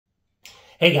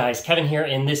Hey guys, Kevin here,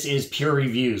 and this is Pure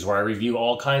Reviews, where I review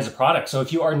all kinds of products. So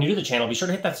if you are new to the channel, be sure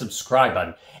to hit that subscribe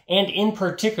button. And in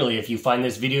particular, if you find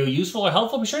this video useful or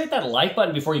helpful, be sure to hit that like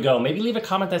button before you go. Maybe leave a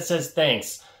comment that says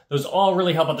thanks. Those all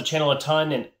really help out the channel a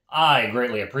ton, and I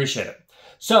greatly appreciate it.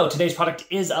 So today's product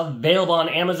is available on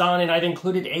Amazon, and I've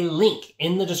included a link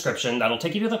in the description that'll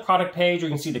take you to the product page where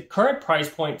you can see the current price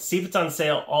point, see if it's on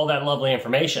sale, all that lovely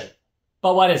information.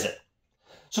 But what is it?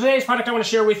 So today's product I want to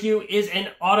share with you is an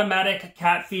automatic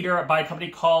cat feeder by a company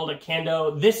called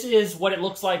Candoco. This is what it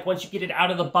looks like once you get it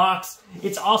out of the box.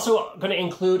 It's also going to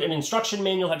include an instruction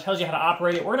manual that tells you how to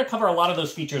operate it. We're going to cover a lot of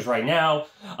those features right now.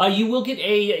 You will get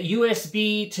a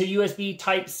USB to USB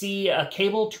Type-C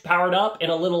cable to power it up, and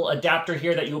a little adapter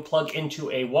here that you will plug into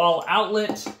a wall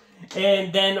outlet.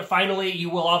 And then finally, you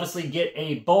will obviously get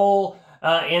a bowl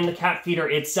and the cat feeder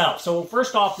itself. So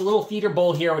first off, the little feeder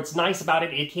bowl here, what's nice about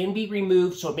it, it can be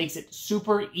removed, so it makes it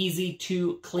super easy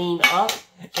to clean up.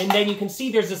 And then you can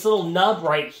see there's this little nub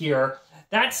right here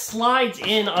that slides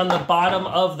in on the bottom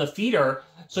of the feeder,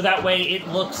 so that way it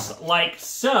looks like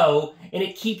so, and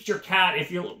it keeps your cat, if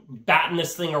you're batting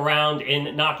this thing around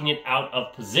and knocking it out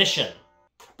of position.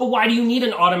 But why do you need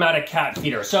an automatic cat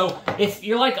feeder? So if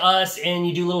you're like us and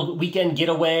you do little weekend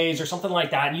getaways or something like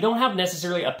that, and you don't have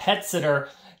necessarily a pet sitter,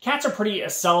 cats are pretty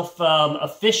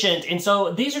self-efficient. And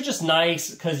so these are just nice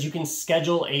because you can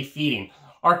schedule a feeding.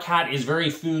 Our cat is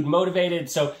very food motivated,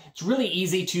 so it's really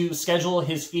easy to schedule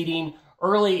his feeding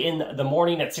early in the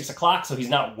morning at 6 o'clock, so he's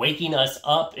not waking us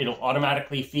up. It'll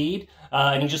automatically feed,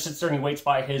 and he just sits there and he waits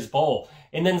by his bowl.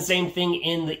 And then same thing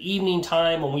in the evening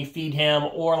time when we feed him,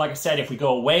 or like I said, if we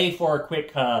go away for a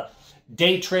quick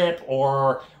day trip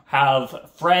or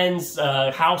have friends'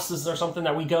 houses or something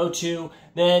that we go to,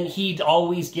 then he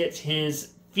always gets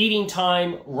his feeding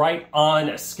time right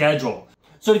on schedule.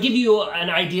 So to give you an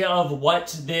idea of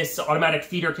what this automatic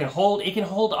feeder can hold, it can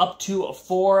hold up to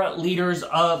 4 liters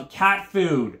of cat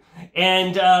food.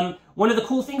 And one of the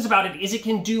cool things about it is it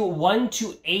can do 1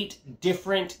 to 8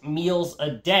 different meals a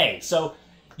day. So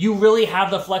you really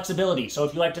have the flexibility. So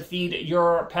if you like to feed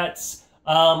your pets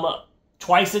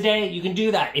twice a day, you can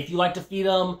do that. If you like to feed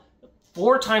them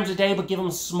 4 times a day, but give them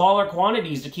smaller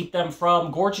quantities to keep them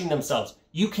from gorging themselves,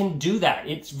 you can do that.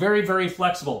 It's very, very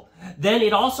flexible. Then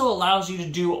it also allows you to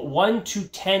do 1 to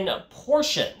 10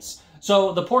 portions.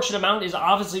 So the portion amount is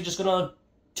obviously just gonna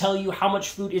tell you how much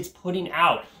food it's putting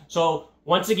out. So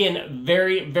once again,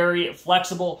 very, very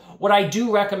flexible. What I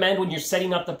do recommend when you're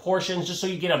setting up the portions, just so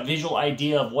you get a visual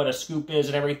idea of what a scoop is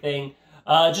and everything,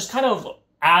 just kind of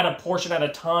add a portion at a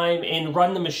time and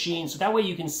run the machine, so that way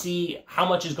you can see how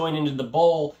much is going into the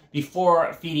bowl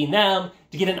before feeding them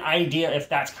to get an idea if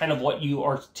that's kind of what you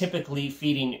are typically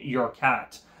feeding your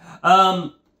cat.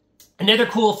 Another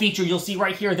cool feature you'll see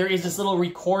right here, there is this little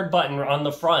record button on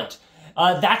the front.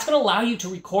 That's going to allow you to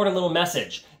record a little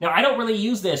message. Now, I don't really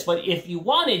use this, but if you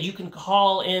wanted, you can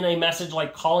call in a message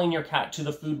like calling your cat to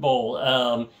the food bowl.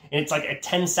 And it's like a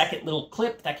 10-second little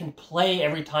clip that can play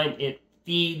every time it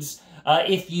feeds,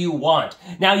 if you want.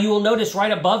 Now, you will notice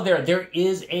right above there, there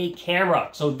is a camera.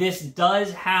 So this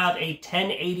does have a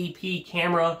 1080p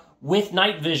camera with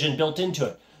night vision built into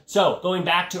it. So going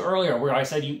back to earlier where I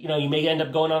said, you may end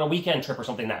up going on a weekend trip or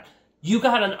something like that. You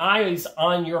got an eyes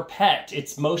on your pet.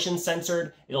 It's motion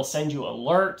censored. It'll send you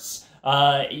alerts.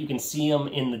 You can see them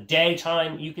in the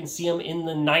daytime. You can see them in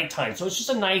the nighttime. So it's just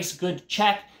a nice, good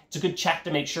check. It's a good check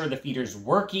to make sure the feeder's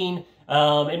working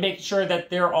and make sure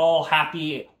that they're all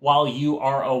happy while you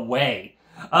are away.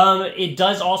 It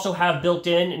does also have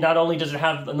built-in, not only does it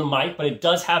have the mic, but it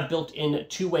does have built-in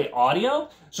two-way audio.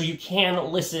 So you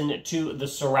can listen to the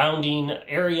surrounding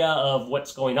area of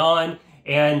what's going on.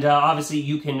 And obviously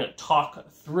you can talk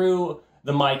through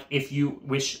the mic if you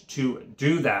wish to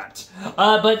do that.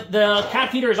 But the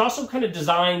cat feeder is also kind of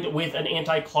designed with an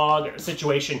anti-clog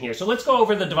situation here. So let's go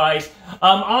over the device.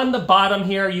 On the bottom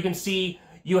here, you can see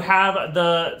you have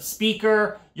the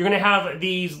speaker. You're going to have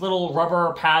these little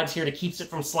rubber pads here to keep it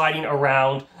from sliding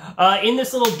around. In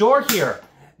this little door here,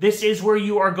 this is where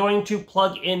you are going to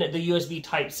plug in the USB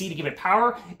Type-C to give it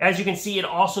power. As you can see, it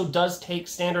also does take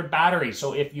standard batteries.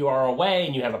 So if you are away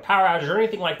and you have a power outage or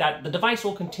anything like that, the device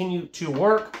will continue to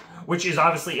work, which is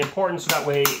obviously important, so that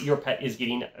way your pet is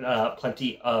getting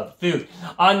plenty of food.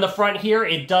 On the front here,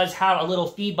 it does have a little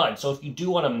feed button. So if you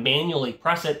do want to manually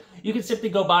press it, you can simply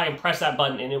go by and press that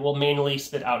button and it will manually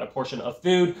spit out a portion of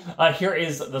food. Here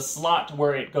is the slot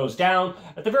where it goes down.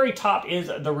 At the very top is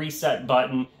the reset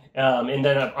button. And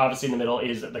then obviously in the middle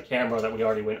is the camera that we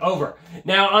already went over.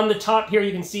 Now on the top here,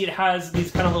 you can see it has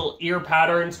these kind of little ear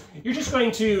patterns. You're just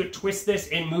going to twist this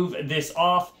and move this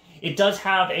off. It does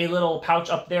have a little pouch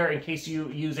up there in case you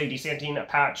use a descenting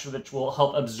patch, which will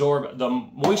help absorb the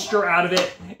moisture out of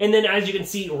it. And then as you can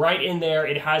see right in there,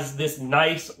 it has this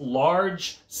nice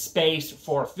large space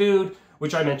for food,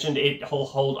 which I mentioned it will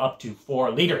hold up to 4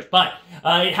 liters. But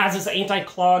it has this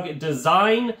anti-clog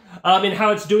design, and how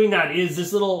it's doing that is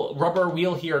this little rubber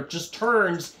wheel here just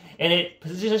turns and it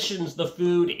positions the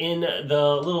food in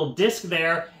the little disc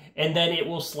there, and then it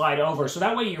will slide over. So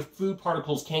that way your food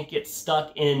particles can't get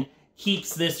stuck and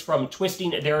keeps this from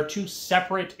twisting. There are 2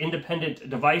 separate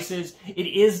independent devices. It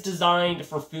is designed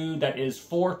for food that is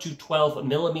 4 to 12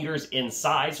 millimeters in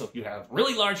size. So if you have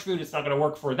really large food, it's not gonna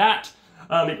work for that.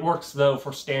 It works though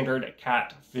for standard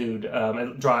cat food,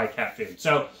 dry cat food.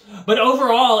 So, but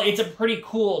overall, it's a pretty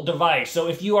cool device. So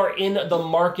if you are in the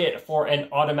market for an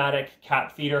automatic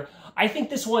cat feeder, I think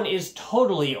this one is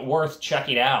totally worth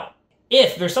checking out.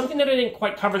 If there's something that I didn't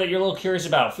quite cover that you're a little curious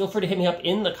about, feel free to hit me up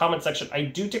in the comment section. I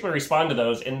do typically respond to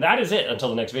those, and that is it until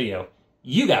the next video.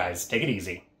 You guys take it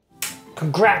easy.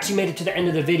 Congrats, you made it to the end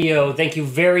of the video. Thank you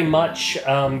very much.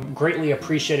 Greatly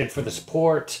appreciated for the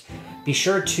support. Be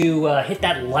sure to hit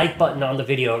that like button on the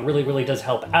video. It really, really does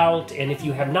help out. And if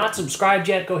you have not subscribed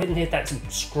yet, go ahead and hit that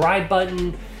subscribe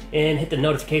button and hit the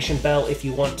notification bell if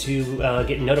you want to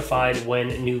get notified when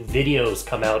new videos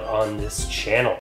come out on this channel.